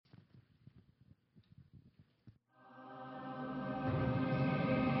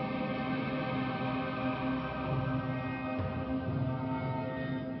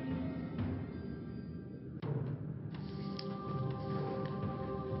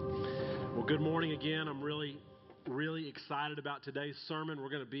Well, good morning again. I'm really excited about today's sermon.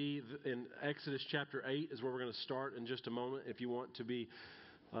 We're going to be in Exodus chapter 8 is where we're going to start in just a moment. If you want to be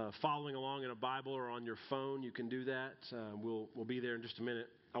following along in a Bible or on your phone, you can do that. We'll be there in just a minute.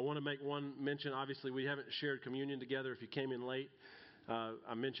 I want to make one mention. Obviously, we haven't shared communion together. If you came in late,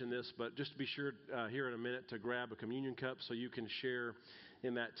 I mentioned this, but just to be sure here in a minute to grab a communion cup so you can share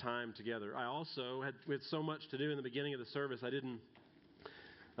in that time together. I also we had so much to do in the beginning of the service, I didn't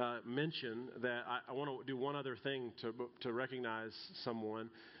mention that I want to do one other thing to recognize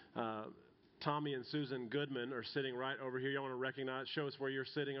someone. Tommy and Susan Goodman are sitting right over here. You want to recognize? Show us where you're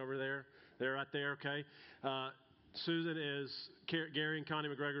sitting over there. They're right there, okay? Susan is Gary and Connie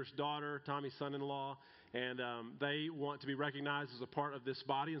McGregor's daughter, Tommy's son-in-law, and they want to be recognized as a part of this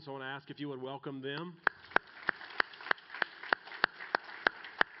body, and so I want to ask if you would welcome them.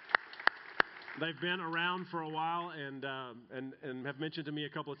 They've been around for a while and have mentioned to me a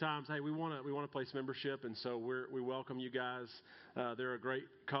couple of times, hey, we want to place membership, and so we welcome you guys. They're a great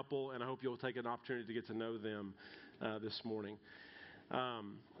couple, and I hope you'll take an opportunity to get to know them this morning. I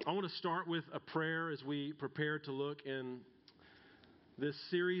want to start with a prayer as we prepare to look in this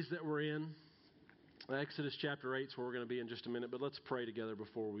series that we're in. Exodus chapter 8 is where we're going to be in just a minute, but let's pray together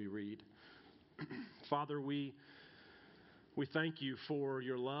before we read. Father, we thank you for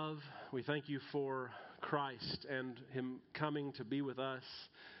your love. We thank you for Christ and Him coming to be with us,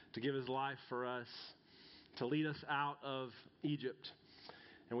 to give His life for us, to lead us out of Egypt.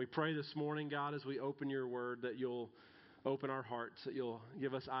 And we pray this morning, God, as we open your word, that you'll open our hearts, that you'll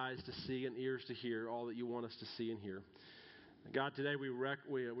give us eyes to see and ears to hear all that you want us to see and hear. God, today we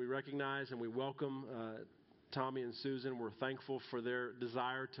recognize and we welcome Tommy and Susan. We're thankful for their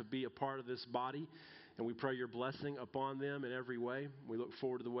desire to be a part of this body. And we pray your blessing upon them in every way. We look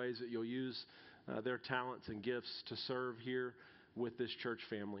forward to the ways that you'll use their talents and gifts to serve here with this church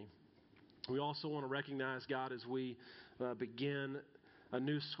family. We also want to recognize, God, as we begin a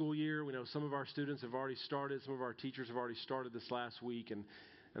new school year. We know some of our students have already started. Some of our teachers have already started this last week. And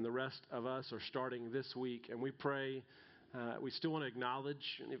the rest of us are starting this week. And we pray, we still want to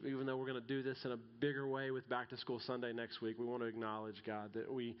acknowledge, even though we're going to do this in a bigger way with Back to School Sunday next week, we want to acknowledge, God,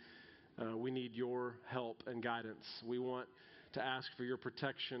 that we need your help and guidance. We want to ask for your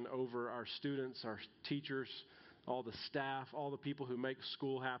protection over our students, our teachers, all the staff, all the people who make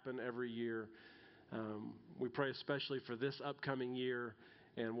school happen every year. We pray especially for this upcoming year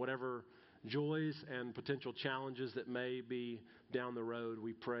and whatever joys and potential challenges that may be down the road.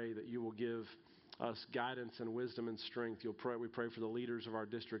 We pray that you will give us guidance and wisdom and strength. We pray for the leaders of our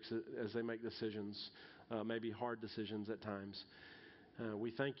districts as they make decisions, maybe hard decisions at times.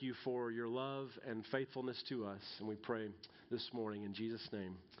 We thank you for your love and faithfulness to us, and we pray this morning in Jesus'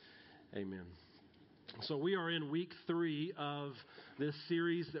 name, amen. So we are in week 3 of this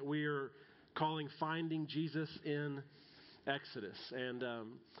series that we are calling Finding Jesus in Exodus. And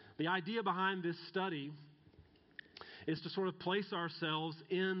the idea behind this study is to sort of place ourselves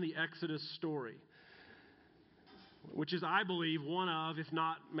in the Exodus story, which is, I believe, one of, if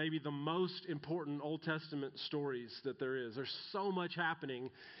not maybe the most important Old Testament stories that there is. There's so much happening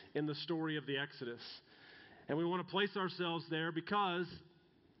in the story of the Exodus. And we want to place ourselves there because,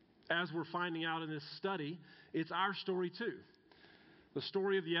 as we're finding out in this study, it's our story too. The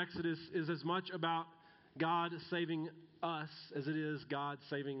story of the Exodus is as much about God saving us as it is God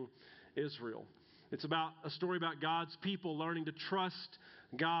saving Israel. It's about a story about God's people learning to trust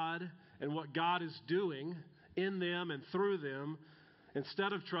God and what God is doing in them and through them,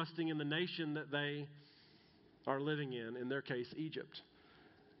 instead of trusting in the nation that they are living in their case, Egypt,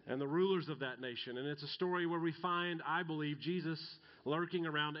 and the rulers of that nation. And it's a story where we find, I believe, Jesus lurking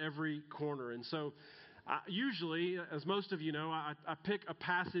around every corner. And so usually, as most of you know, I pick a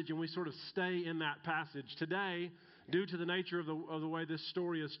passage and we sort of stay in that passage. Today, due to the nature of the way this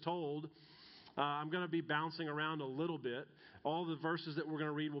story is told, I'm going to be bouncing around a little bit. All the verses that we're going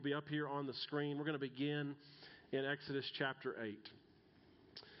to read will be up here on the screen. We're going to begin in Exodus chapter 8.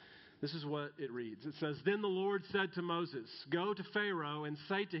 This is what it reads. It says, "Then the Lord said to Moses, 'Go to Pharaoh and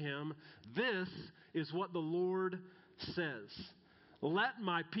say to him, this is what the Lord says. Let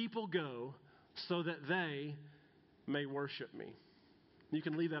my people go so that they may worship me.'" You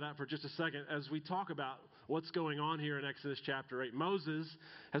can leave that out for just a second as we talk about what's going on here in Exodus chapter 8. Moses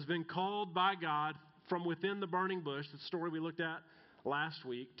has been called by God from within the burning bush, the story we looked at last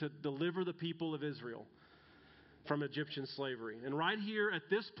week, to deliver the people of Israel from Egyptian slavery. And right here at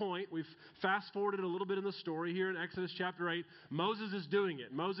this point, we've fast forwarded a little bit in the story here in Exodus chapter 8. Moses is doing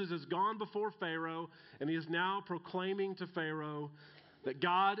it. Moses has gone before Pharaoh, and he is now proclaiming to Pharaoh that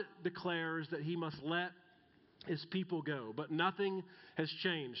God declares that he must let his people go. But nothing has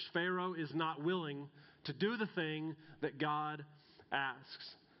changed. Pharaoh is not willing to do the thing that God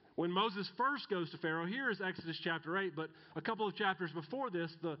asks. When Moses first goes to Pharaoh, here is Exodus chapter 8, but a couple of chapters before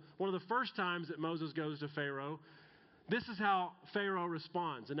this, one of the first times that Moses goes to Pharaoh, this is how Pharaoh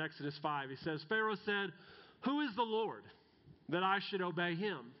responds in Exodus 5. He says, Pharaoh said, "Who is the Lord that I should obey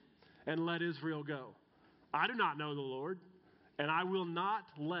him and let Israel go? I do not know the Lord, and I will not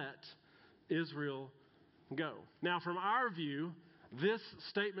let Israel go." Now, from our view, this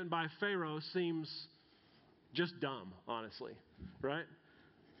statement by Pharaoh seems just dumb, honestly, right?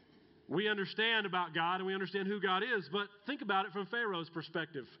 We understand about God and we understand who God is, but think about it from Pharaoh's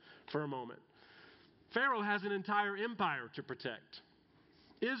perspective for a moment. Pharaoh has an entire empire to protect.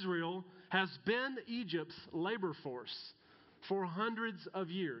 Israel has been Egypt's labor force for hundreds of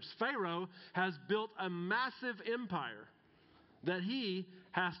years. Pharaoh has built a massive empire that he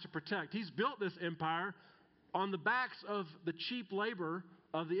has to protect. He's built this empire on the backs of the cheap labor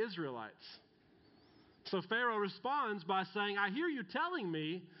of the Israelites. So Pharaoh responds by saying, "I hear you telling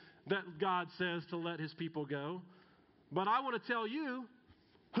me that God says to let his people go, but I want to tell you,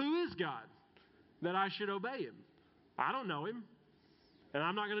 who is God that I should obey him? I don't know him, and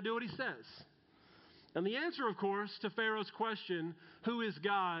I'm not going to do what he says." And the answer, of course, to Pharaoh's question, who is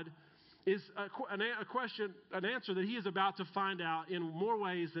God, is an answer that he is about to find out in more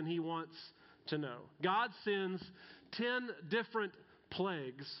ways than he wants to know. God sends 10 different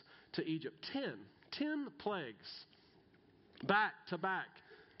plagues to Egypt. 10 plagues, back to back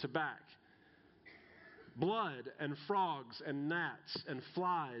to back. Blood and frogs and gnats and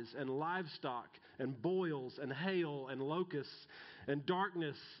flies and livestock and boils and hail and locusts and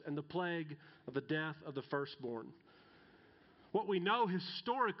darkness and the plague of the death of the firstborn. What we know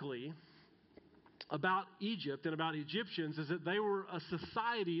historically about Egypt and about Egyptians is that they were a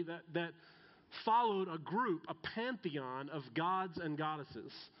society that followed a group, a pantheon of gods and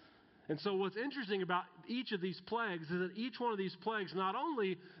goddesses. And so what's interesting about each of these plagues is that each one of these plagues not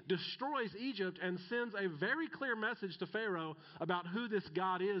only destroys Egypt and sends a very clear message to Pharaoh about who this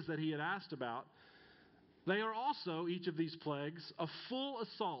God is that he had asked about, they are also, each of these plagues, a full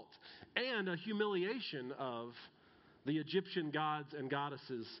assault and a humiliation of the Egyptian gods and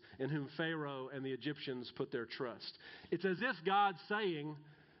goddesses in whom Pharaoh and the Egyptians put their trust. It's as if God's saying,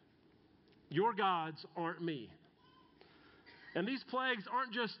 "Your gods aren't me." And these plagues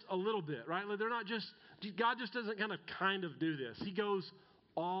aren't just a little bit, right? They're not just, God just doesn't kind of do this. He goes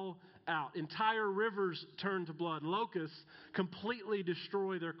all out. Entire rivers turn to blood. Locusts completely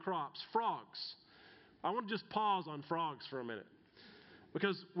destroy their crops. Frogs. I want to just pause on frogs for a minute.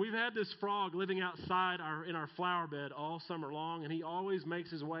 Because we've had this frog living outside in our flower bed all summer long, and he always makes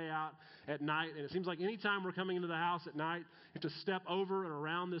his way out at night. And it seems like anytime we're coming into the house at night, you have to step over and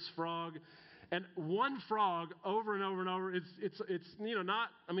around this frog. And one frog over and over and over, it's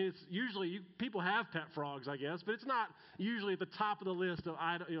usually, people have pet frogs, I guess, but it's not usually at the top of the list of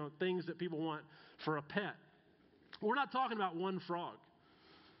things that people want for a pet. We're not talking about one frog.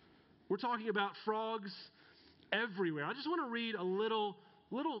 We're talking about frogs everywhere. I just want to read a little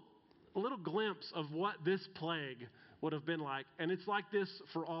glimpse of what this plague would have been like, and it's like this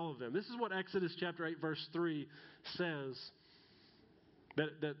for all of them. This is what Exodus chapter 8, verse 3 says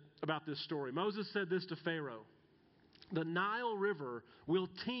that about this story. Moses said this to Pharaoh: "The Nile River will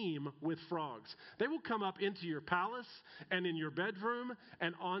teem with frogs. They will come up into your palace and in your bedroom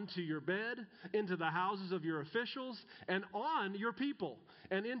and onto your bed, into the houses of your officials and on your people,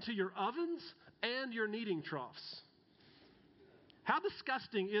 and into your ovens and your kneading troughs." How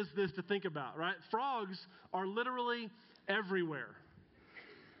disgusting is this to think about, right? Frogs are literally everywhere.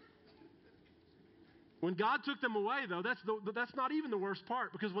 When God took them away, though, that's not even the worst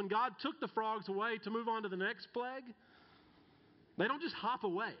part, because when God took the frogs away to move on to the next plague, they don't just hop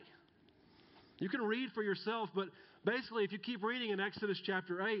away. You can read for yourself, but basically, if you keep reading in Exodus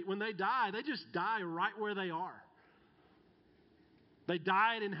chapter 8, when they die, they just die right where they are. They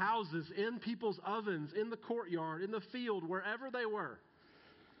died in houses, in people's ovens, in the courtyard, in the field, wherever they were.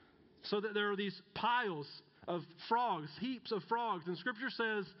 So that there are these piles of frogs, heaps of frogs. And Scripture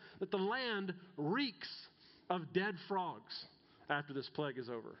says that the land reeks of dead frogs after this plague is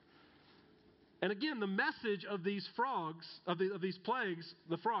over. And again, the message of these frogs, of these plagues,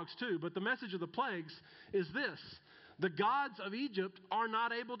 the frogs too, but the message of the plagues is this: the gods of Egypt are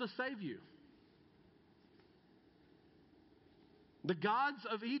not able to save you. The gods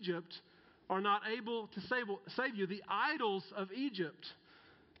of Egypt are not able to save you. The idols of Egypt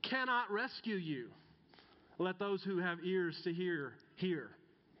cannot rescue you. Let those who have ears to hear, hear.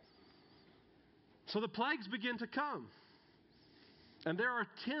 So the plagues begin to come. And there are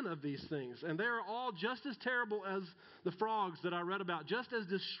 10 of these things, and they are all just as terrible as the frogs that I read about, just as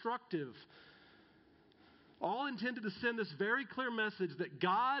destructive. All intended to send this very clear message that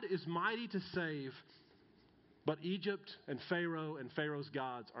God is mighty to save, but Egypt and Pharaoh's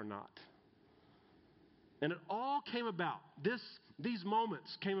gods are not. And it all came about. These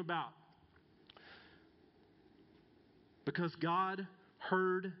moments came about because God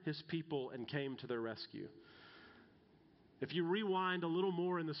heard his people and came to their rescue. If you rewind a little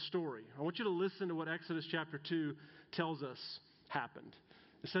more in the story, I want you to listen to what Exodus chapter 2 tells us happened.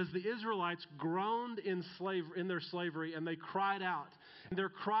 It says the Israelites groaned in their slavery, and they cried out. And their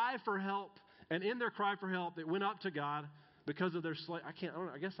cry for help, and in their cry for help, it went up to God because of their slavery.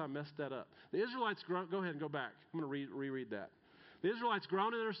 I guess I messed that up. The Israelites go ahead and go back. I'm going to reread that. The Israelites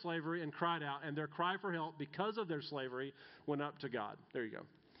groaned in their slavery and cried out, and their cry for help because of their slavery went up to God. There you go.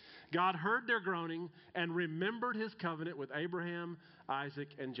 God heard their groaning and remembered his covenant with Abraham, Isaac,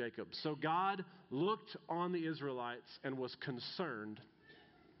 and Jacob. So God looked on the Israelites and was concerned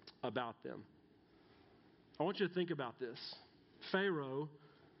about them. I want you to think about this. Pharaoh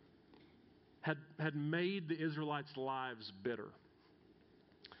had made the Israelites' lives bitter.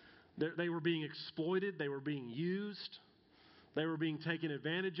 They were being exploited. They were being used. They were being taken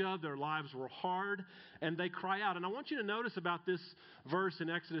advantage of. Their lives were hard, and they cry out. And I want you to notice about this verse in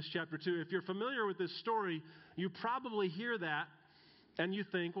Exodus chapter 2. If you're familiar with this story, you probably hear that, and you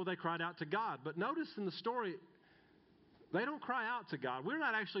think, well, they cried out to God. But notice in the story, they don't cry out to God. We're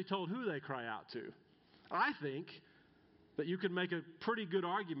not actually told who they cry out to. I think that you could make a pretty good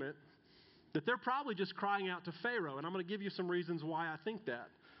argument that they're probably just crying out to Pharaoh, and I'm going to give you some reasons why I think that.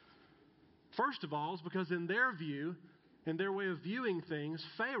 First of all is because in their view, in their way of viewing things,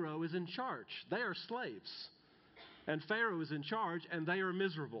 Pharaoh is in charge. They are slaves. And Pharaoh is in charge, and they are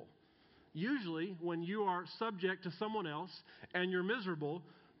miserable. Usually, when you are subject to someone else and you're miserable,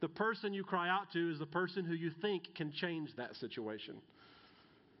 the person you cry out to is the person who you think can change that situation.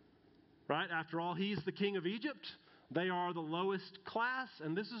 Right? After all, he's the king of Egypt. They are the lowest class,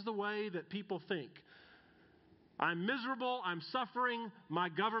 and this is the way that people think. I'm miserable, I'm suffering, my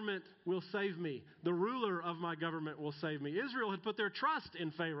government will save me. The ruler of my government will save me. Israel had put their trust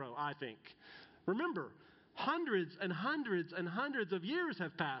in Pharaoh, I think. Remember, hundreds and hundreds and hundreds of years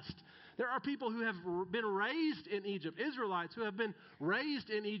have passed. There are people who have been raised in Egypt, Israelites who have been raised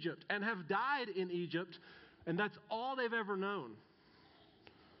in Egypt and have died in Egypt, and that's all they've ever known.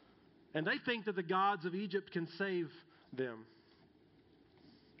 And they think that the gods of Egypt can save them.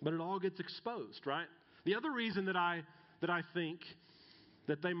 But it all gets exposed, right? The other reason that I think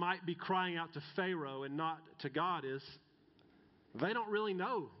that they might be crying out to Pharaoh and not to God is they don't really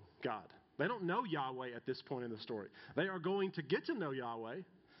know God. They don't know Yahweh at this point in the story. They are going to get to know Yahweh,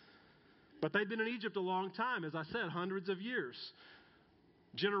 but they've been in Egypt a long time, as I said, hundreds of years.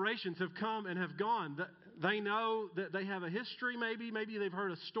 Generations have come and have gone. They know that they have a history, maybe they've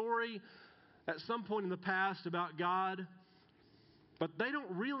heard a story at some point in the past about God. But they don't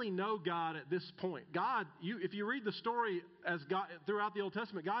really know God at this point. God, if you read the story as God throughout the Old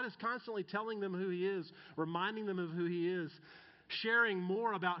Testament, God is constantly telling them who he is, reminding them of who he is, sharing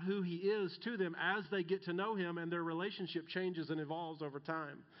more about who he is to them as they get to know him, and their relationship changes and evolves over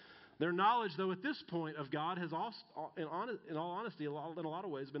time. Their knowledge, though, at this point of God has also, in all honesty, in a lot of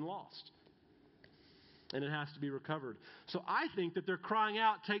ways been lost. And it has to be recovered. So I think that they're crying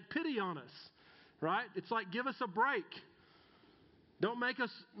out, take pity on us, right? It's like, give us a break. Don't make us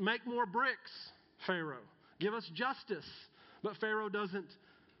make more bricks, Pharaoh. Give us justice. But Pharaoh doesn't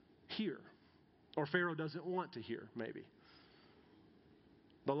hear. Or Pharaoh doesn't want to hear, maybe.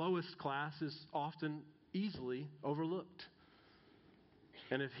 The lowest class is often easily overlooked.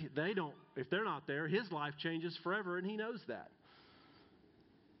 And if they're not there, his life changes forever, and he knows that.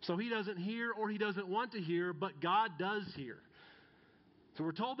 So he doesn't hear or he doesn't want to hear, but God does hear. So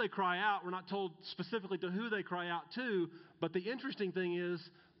we're told they cry out. We're not told specifically to who they cry out to, but the interesting thing is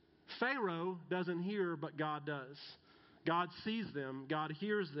Pharaoh doesn't hear, but God does. God sees them. God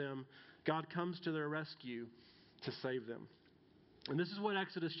hears them. God comes to their rescue to save them. And this is what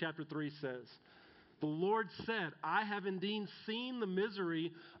Exodus chapter 3 says. The Lord said, I have indeed seen the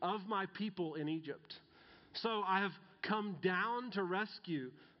misery of my people in Egypt. So I have come down to rescue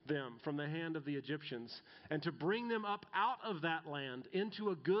them from the hand of the Egyptians and to bring them up out of that land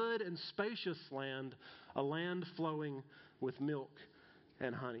into a good and spacious land, a land flowing with milk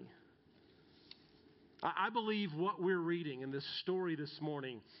and honey. I believe what we're reading in this story this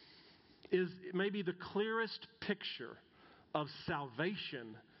morning is maybe the clearest picture of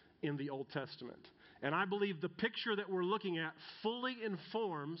salvation in the Old Testament. And I believe the picture that we're looking at fully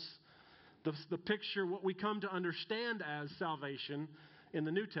informs the picture, what we come to understand as salvation in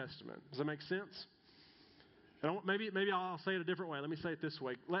the New Testament. Does that make sense? And maybe I'll say it a different way. Let me say it this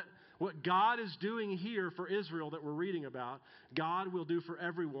way. What God is doing here for Israel that we're reading about, God will do for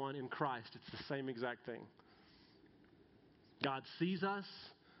everyone in Christ. It's the same exact thing. God sees us.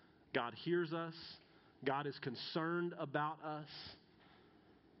 God hears us. God is concerned about us.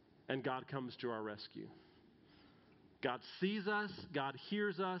 And God comes to our rescue. God sees us. God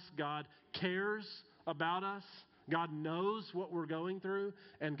hears us. God cares about us. God knows what we're going through.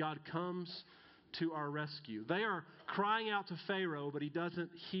 And God comes to our rescue. They are crying out to Pharaoh, but he doesn't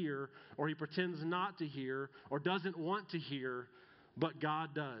hear, or he pretends not to hear, or doesn't want to hear, but God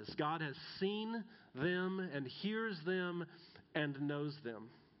does. God has seen them and hears them and knows them.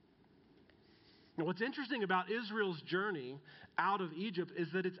 Now, what's interesting about Israel's journey out of Egypt is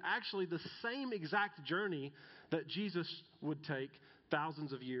that it's actually the same exact journey that Jesus would take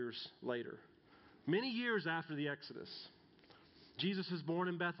thousands of years later. Many years after the Exodus, Jesus is born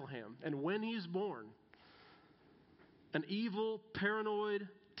in Bethlehem. And when he's born, an evil, paranoid,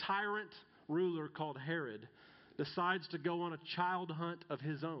 tyrant ruler called Herod decides to go on a child hunt of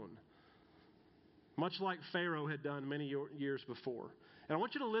his own, much like Pharaoh had done many years before. And I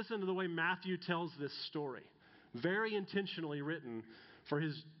want you to listen to the way Matthew tells this story, very intentionally written for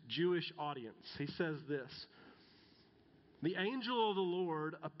his Jewish audience. He says this: "The angel of the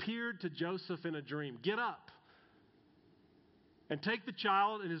Lord appeared to Joseph in a dream. Get up and take the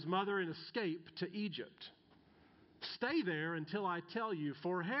child and his mother and escape to Egypt. Stay there until I tell you,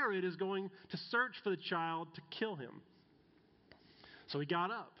 for Herod is going to search for the child to kill him." So he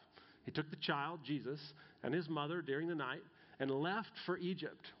got up. He took the child, Jesus, and his mother during the night and left for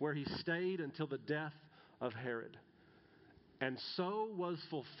Egypt, where he stayed until the death of Herod. And so was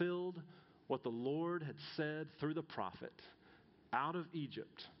fulfilled what the Lord had said through the prophet, "Out of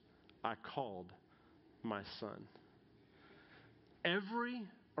Egypt I called my son." Every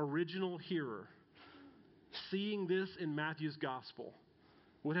original hearer seeing this in Matthew's gospel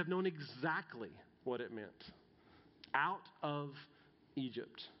would have known exactly what it meant. Out of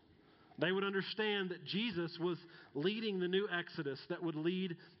Egypt. They would understand that Jesus was leading the new Exodus that would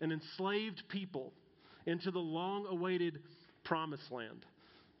lead an enslaved people into the long-awaited promised land.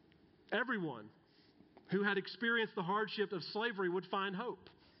 Everyone who had experienced the hardship of slavery would find hope.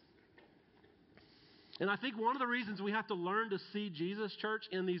 And I think one of the reasons we have to learn to see Jesus, church,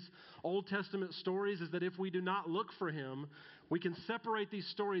 in these Old Testament stories is that if we do not look for him, we can separate these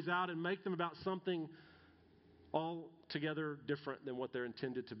stories out and make them about something altogether different than what they're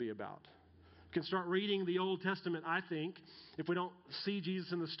intended to be about. We can start reading the Old Testament, I think. If we don't see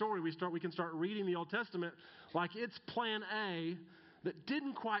Jesus in the story, we can start reading the Old Testament like it's plan A that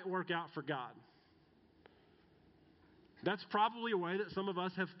didn't quite work out for God. That's probably a way that some of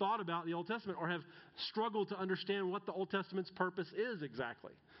us have thought about the Old Testament or have struggled to understand what the Old Testament's purpose is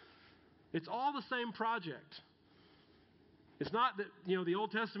exactly. It's all the same project. It's not that, the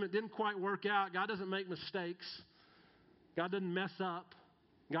Old Testament didn't quite work out. God doesn't make mistakes. God doesn't mess up.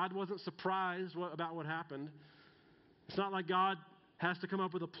 God wasn't surprised about what happened. It's not like God has to come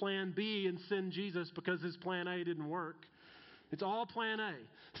up with a plan B and send Jesus because his plan A didn't work. It's all plan A.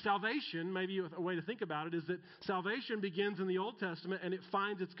 Salvation, maybe a way to think about it, is that salvation begins in the Old Testament and it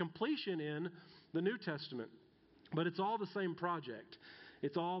finds its completion in the New Testament. But it's all the same project.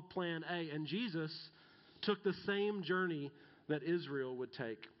 It's all plan A. And Jesus took the same journey that Israel would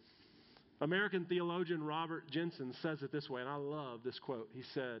take. American theologian Robert Jensen says it this way, and I love this quote. He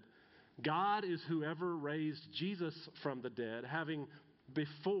said, "God is whoever raised Jesus from the dead, having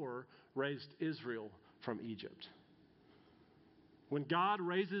before raised Israel from Egypt." When God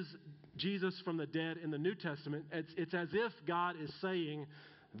raises Jesus from the dead in the New Testament, it's as if God is saying,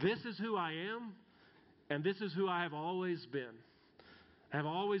 "This is who I am, and this is who I have always been. I have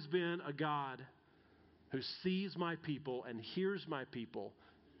always been a God who sees my people and hears my people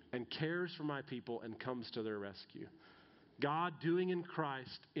and cares for my people and comes to their rescue." God doing in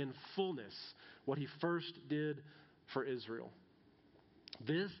Christ in fullness what he first did for Israel.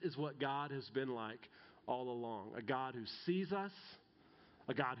 This is what God has been like all along. A God who sees us,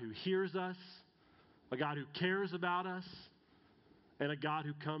 a God who hears us, a God who cares about us, and a God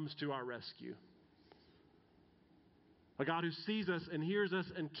who comes to our rescue. A God who sees us and hears us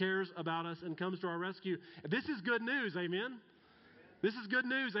and cares about us and comes to our rescue. This is good news, amen? This is good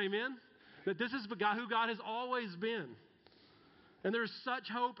news, amen? That this is who God has always been. And there's such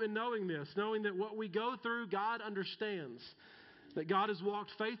hope in knowing this, knowing that what we go through, God understands. That God has walked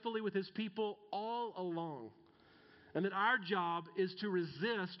faithfully with his people all along. And that our job is to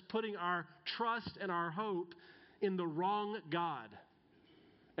resist putting our trust and our hope in the wrong God.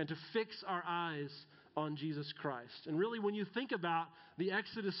 and to fix our eyes on Jesus Christ. And really, when you think about the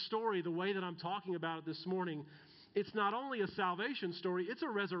Exodus story, the way that I'm talking about it this morning, it's not only a salvation story, it's a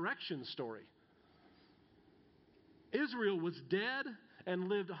resurrection story. Israel was dead and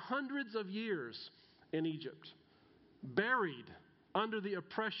lived hundreds of years in Egypt, buried under the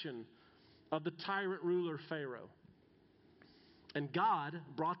oppression of the tyrant ruler Pharaoh. And God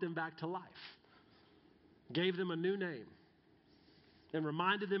brought them back to life, gave them a new name, and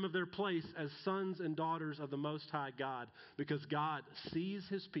reminded them of their place as sons and daughters of the Most High God, because God sees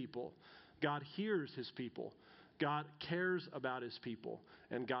his people, God hears his people, God cares about his people,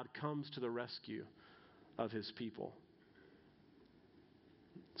 and God comes to the rescue of his people.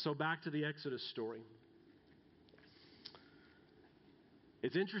 So back to the Exodus story.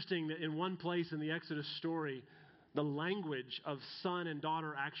 It's interesting that in one place in the Exodus story, the language of son and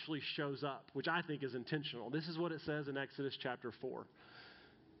daughter actually shows up, which I think is intentional. This is what it says in Exodus chapter 4.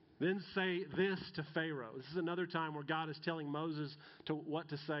 Then say this to Pharaoh. This is another time where God is telling Moses what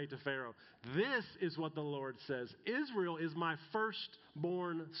to say to Pharaoh. This is what the Lord says. Israel is my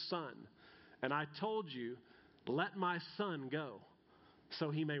firstborn son. And I told you, let my son go so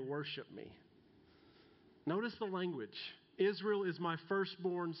he may worship me. Notice the language. Israel is my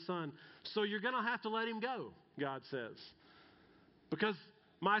firstborn son. So you're going to have to let him go, God says. Because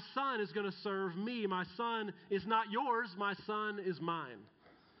my son is going to serve me. My son is not yours. My son is mine.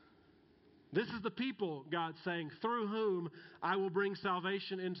 This is the people, God's saying, through whom I will bring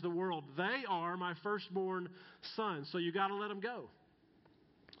salvation into the world. They are my firstborn son. So you got to let them go,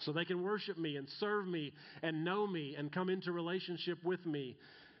 so they can worship me and serve me and know me and come into relationship with me.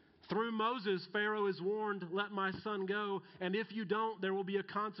 Through Moses, Pharaoh is warned, let my son go. And if you don't, there will be a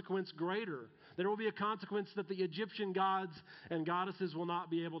consequence greater. There will be a consequence that the Egyptian gods and goddesses will not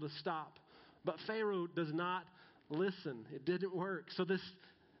be able to stop. But Pharaoh does not listen. It didn't work. So there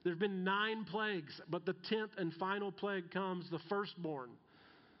have been 9 plagues, but the 10th and final plague comes, the firstborn.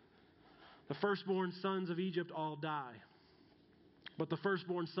 The firstborn sons of Egypt all die. But the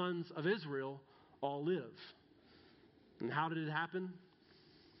firstborn sons of Israel all live. And how did it happen?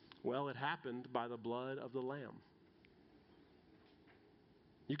 Well, it happened by the blood of the Lamb.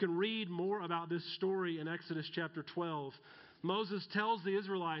 You can read more about this story in Exodus chapter 12. Moses tells the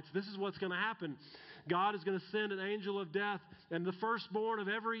Israelites, this is what's going to happen. God is going to send an angel of death, and the firstborn of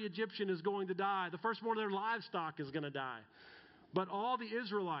every Egyptian is going to die. The firstborn of their livestock is going to die. But all the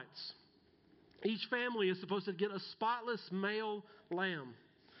Israelites, each family is supposed to get a spotless male lamb.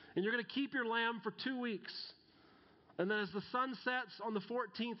 And you're going to keep your lamb for 2 weeks. And then as the sun sets on the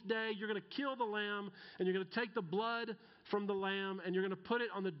 14th day, you're going to kill the lamb, and you're going to take the blood from the lamb, and you're going to put it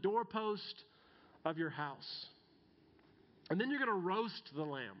on the doorpost of your house. And then you're going to roast the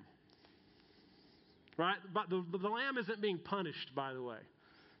lamb. Right? But the lamb isn't being punished, by the way.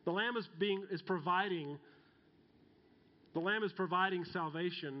 The lamb is providing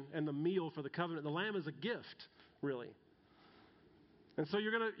salvation and the meal for the covenant. The lamb is a gift, really. And so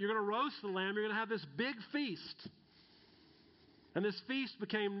you're gonna roast the lamb. You're gonna have this big feast. And this feast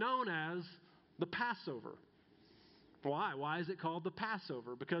became known as the Passover. Why? Why is it called the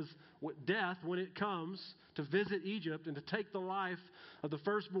Passover? Because death, when it comes to visit Egypt and to take the life of the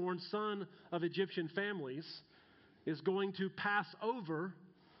firstborn son of Egyptian families, is going to pass over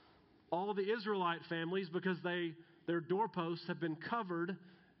all the Israelite families because their doorposts have been covered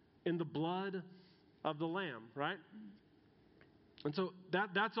in the blood of the Lamb, right? And so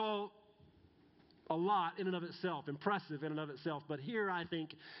that's all a lot in and of itself, impressive in and of itself. But here, I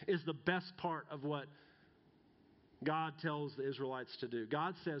think, is the best part of what God tells the Israelites to do.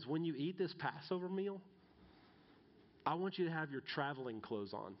 God says, when you eat this Passover meal, I want you to have your traveling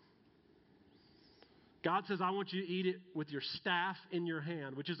clothes on. God says, I want you to eat it with your staff in your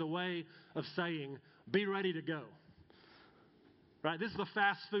hand, which is a way of saying, be ready to go. Right? This is a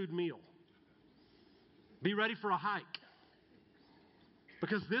fast food meal. Be ready for a hike.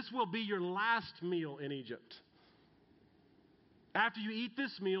 Because this will be your last meal in Egypt. After you eat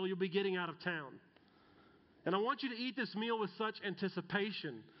this meal, you'll be getting out of town. And I want you to eat this meal with such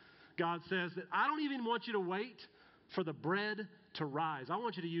anticipation, God says, that I don't even want you to wait for the bread to rise. I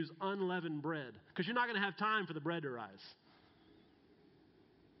want you to use unleavened bread, because you're not going to have time for the bread to rise.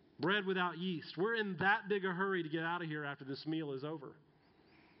 Bread without yeast. We're in that big a hurry to get out of here after this meal is over.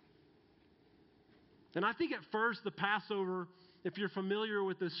 And I think at first the Passover, if you're familiar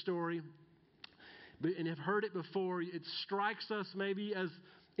with this story and have heard it before, it strikes us maybe as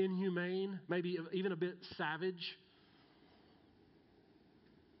inhumane, maybe even a bit savage.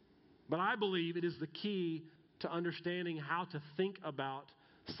 But I believe it is the key to understanding how to think about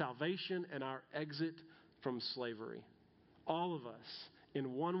salvation and our exit from slavery. All of us,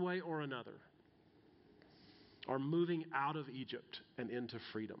 in one way or another, are moving out of Egypt and into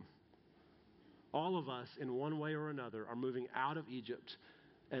freedom. All of us, in one way or another, are moving out of Egypt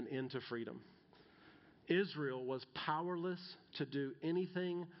and into freedom. Israel was powerless to do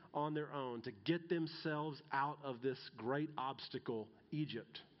anything on their own to get themselves out of this great obstacle,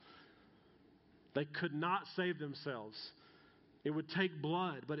 Egypt. They could not save themselves. It would take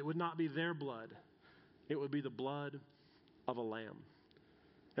blood, but it would not be their blood. It would be the blood of a lamb.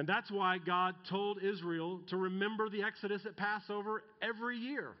 And that's why God told Israel to remember the Exodus at Passover every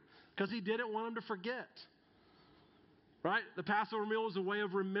year, because he didn't want them to forget. Right? The Passover meal was a way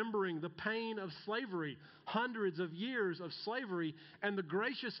of remembering the pain of slavery, hundreds of years of slavery, and the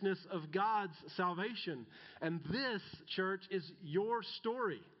graciousness of God's salvation. And this, church, is your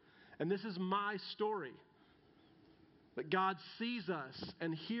story. And this is my story. That God sees us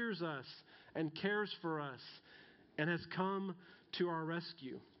and hears us and cares for us and has come to our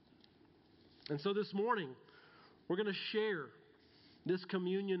rescue. And so this morning, we're going to share this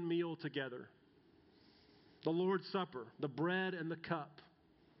communion meal together. The Lord's Supper, the bread and the cup.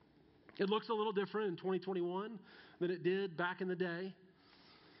 It looks a little different in 2021 than it did back in the day.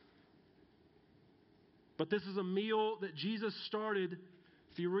 But this is a meal that Jesus started.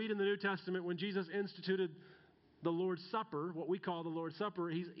 If you read in the New Testament, when Jesus instituted the Lord's Supper, what we call the Lord's Supper,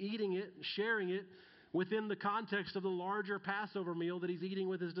 he's eating it, sharing it within the context of the larger Passover meal that he's eating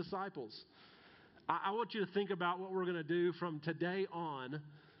with his disciples. I want you to think about what we're going to do from today on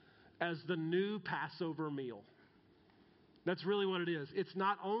as the new Passover meal. That's really what it is. It's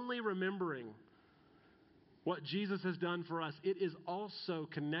not only remembering what Jesus has done for us, it is also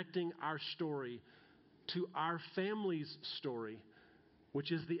connecting our story to our family's story,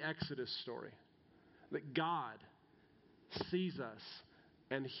 which is the Exodus story. That God sees us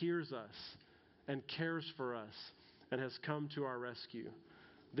and hears us and cares for us and has come to our rescue.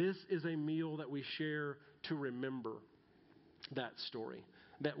 This is a meal that we share to remember that story.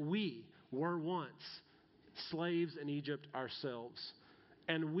 That we were once slaves in Egypt ourselves.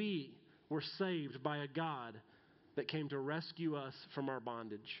 And we were saved by a God that came to rescue us from our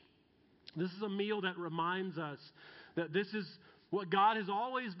bondage. This is a meal that reminds us that this is what God has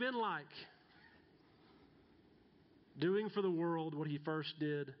always been like. Doing for the world what he first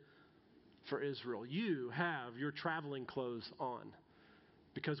did for Israel. You have your traveling clothes on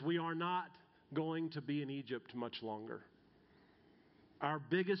because we are not going to be in Egypt much longer. Our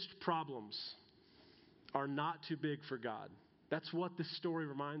biggest problems are not too big for God. That's what this story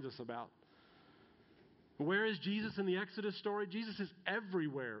reminds us about. Where is Jesus in the Exodus story? Jesus is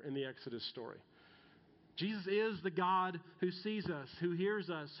everywhere in the Exodus story. Jesus is the God who sees us, who hears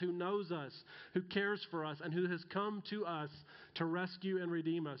us, who knows us, who cares for us, and who has come to us to rescue and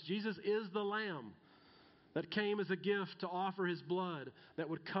redeem us. Jesus is the Lamb that came as a gift to offer his blood that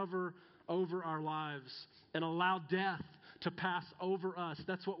would cover over our lives and allow death to pass over us.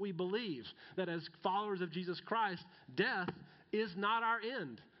 That's what we believe, that as followers of Jesus Christ, death is not our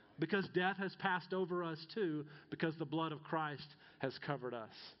end because death has passed over us too because the blood of Christ has covered us.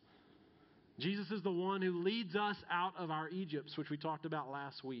 Jesus is the one who leads us out of our Egypts, which we talked about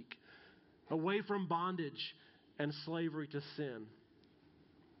last week, away from bondage and slavery to sin.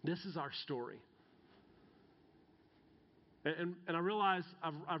 This is our story. And I realize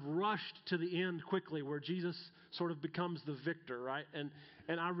I've rushed to the end quickly where Jesus sort of becomes the victor, right? And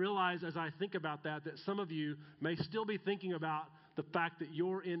I realize as I think about that some of you may still be thinking about the fact that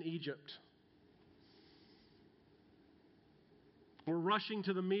you're in Egypt. We're rushing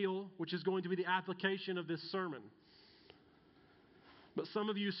to the meal, which is going to be the application of this sermon. But some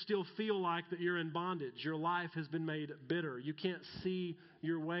of you still feel like that you're in bondage. Your life has been made bitter. You can't see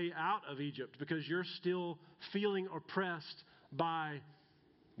your way out of Egypt because you're still feeling oppressed by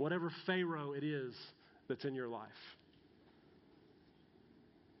whatever Pharaoh it is that's in your life.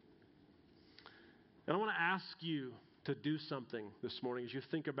 And I want to ask you to do something this morning as you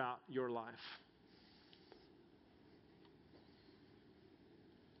think about your life.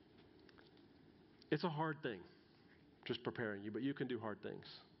 It's a hard thing, just preparing you, but you can do hard things.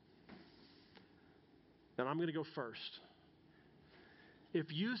 And I'm going to go first. If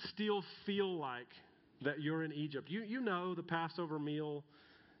you still feel like that you're in Egypt, you know the Passover meal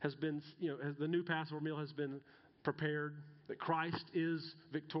has been, the new Passover meal has been prepared, that Christ is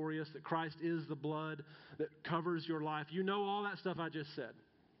victorious, that Christ is the blood that covers your life. You know all that stuff I just said.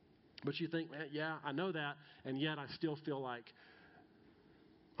 But you think, man, yeah, I know that, and yet I still feel like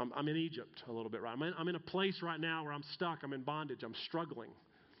I'm in Egypt a little bit, right? I'm in a place right now where I'm stuck. I'm in bondage. I'm struggling.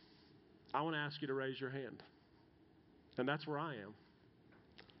 I want to ask you to raise your hand. And that's where I am.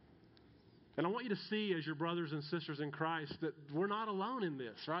 And I want you to see, as your brothers and sisters in Christ, that we're not alone in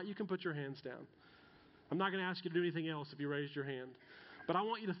this, right? You can put your hands down. I'm not going to ask you to do anything else if you raised your hand. But I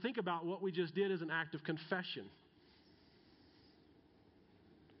want you to think about what we just did as an act of confession.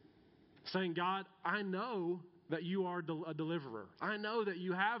 Saying, God, I know that you are a deliverer. I know that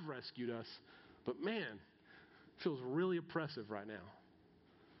you have rescued us. But man, it feels really oppressive right now.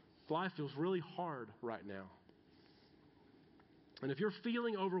 Life feels really hard right now. And if you're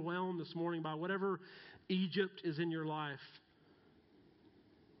feeling overwhelmed this morning by whatever Egypt is in your life,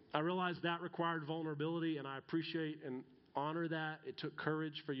 I realize that required vulnerability, and I appreciate and honor that. It took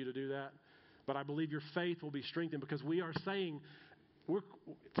courage for you to do that. But I believe your faith will be strengthened because we are saying,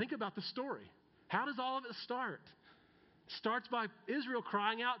 think about the story. How does all of it start? It starts by Israel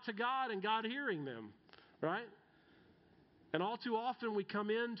crying out to God and God hearing them, right? And all too often we come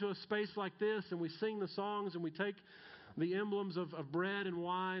into a space like this and we sing the songs and we take the emblems of bread and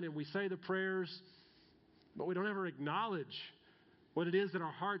wine and we say the prayers, but we don't ever acknowledge what it is that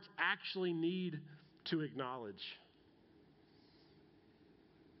our hearts actually need to acknowledge.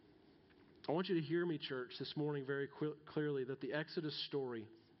 I want you to hear me, church, this morning very clearly that the Exodus story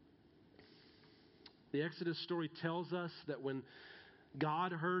tells us that when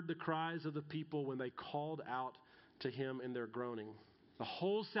God heard the cries of the people when they called out to him in their groaning, the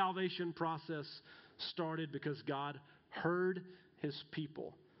whole salvation process started because God heard his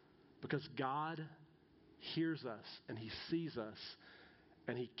people, because God hears us and he sees us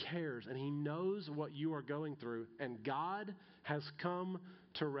and he cares and he knows what you are going through, and God has come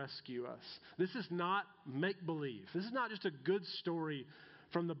to rescue us. This is not make-believe. This is not just a good story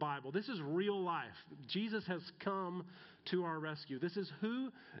from the Bible. This is real life. Jesus has come to our rescue. This is who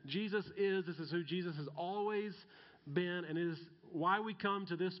Jesus is. This is who Jesus has always been, and it is why we come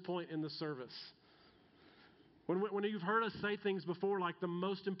to this point in the service. When you've heard us say things before, like the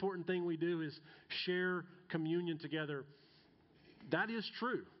most important thing we do is share communion together, that is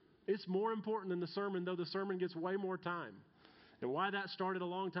true. It's more important than the sermon, though the sermon gets way more time. And why that started a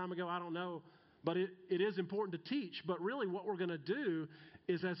long time ago, I don't know. But it is important to teach. But really what we're going to do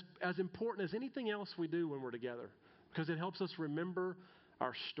is as important as anything else we do when we're together, because it helps us remember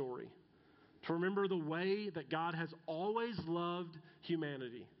our story, to remember the way that God has always loved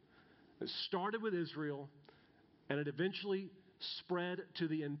humanity. It started with Israel, and it eventually spread to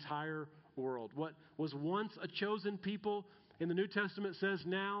the entire world. What was once a chosen people in the New Testament says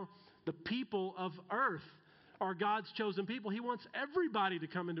now the people of earth are God's chosen people. He wants everybody to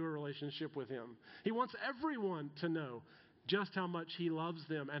come into a relationship with him. He wants everyone to know just how much he loves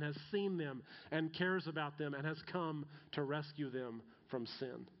them and has seen them and cares about them and has come to rescue them from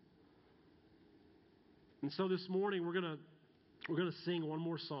sin. And so this morning we're going to sing one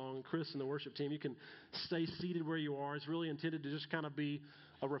more song. Chris and the worship team, you can stay seated where you are. It's really intended to just kind of be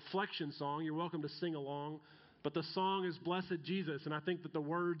a reflection song. You're welcome to sing along. But the song is Blessed Jesus, and I think that the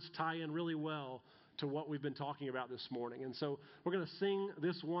words tie in really well to what we've been talking about this morning. And so we're going to sing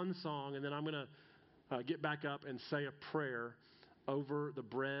this one song, and then I'm going to get back up and say a prayer over the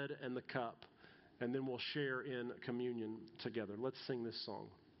bread and the cup, and then we'll share in communion together. Let's sing this song.